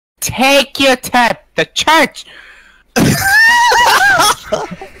take you to the church.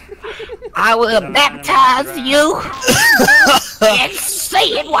 I will baptize you in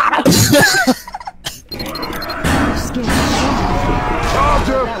sea water.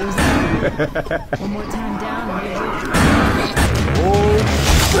 One more time down.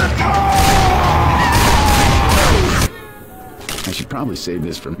 I should probably save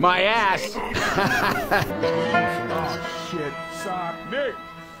this for my ass. Oh shit, stop, Nick.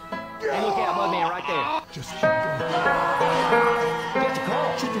 Hey, look out, Mudman, right there. Just keep going. Just a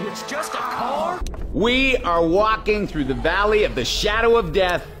car. It's just a car. We are walking through the valley of the shadow of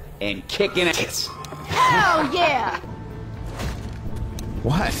death and kicking ass. Hell yeah!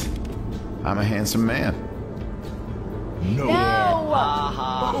 What? I'm a handsome man. No.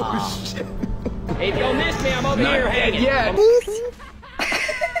 Oh, shit. Hey, if y'all miss me, I'm over here hanging. Yeah.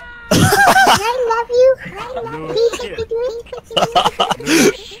 I love you. I love No you. shit. Get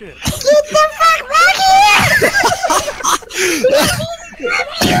No shit. the fuck back here!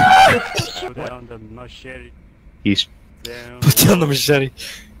 Put down the machete. He's Down. Put down the machete.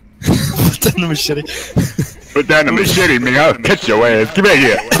 Put down the machete. Put down the machete, man. I'll catch your ass. Come back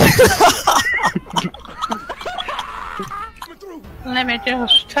here. Let me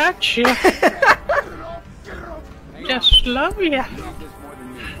just touch you. Just love you.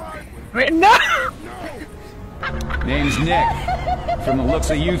 Wait, no! Name's Nick. From the looks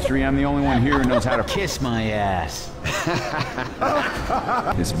of you three, I'm the only one here who knows how to kiss my ass.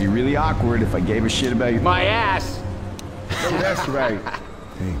 This would be really awkward if I gave a shit about you. My ass! Oh, that's right.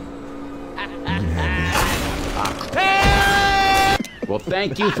 Hey! Well,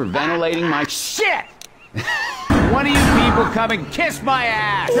 thank you for ventilating my shit! One of you people come and kiss my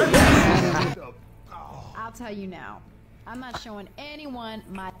ass! I'll tell you now. I'm not showing anyone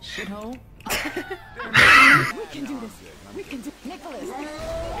my shithole. We can do this. We can do Nicholas.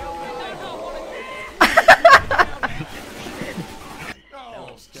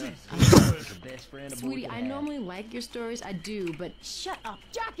 Sweetie, I normally like your stories. I do, but shut up,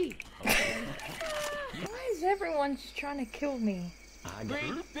 Jackie! Why is everyone just trying to kill me?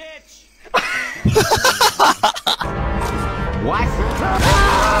 Great bitch. What?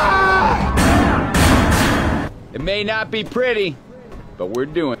 It may not be pretty, but we're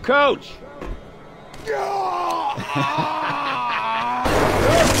doing. Coach! He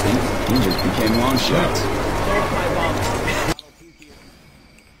just became long shots.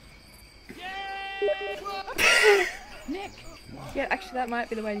 Nick! Yeah, actually that might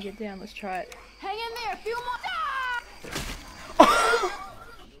be the way to get down. Let's try it. Hang in there, a few more.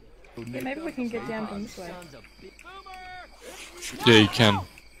 Yeah, maybe we can get down from this way. Yeah, you can.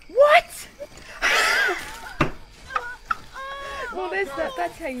 What? Well, there's that.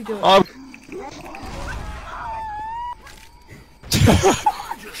 That's how you do it.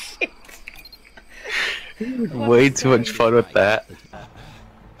 Way too much fun with that.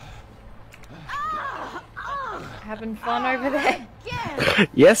 Having fun over there.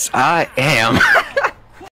 Yes, I am.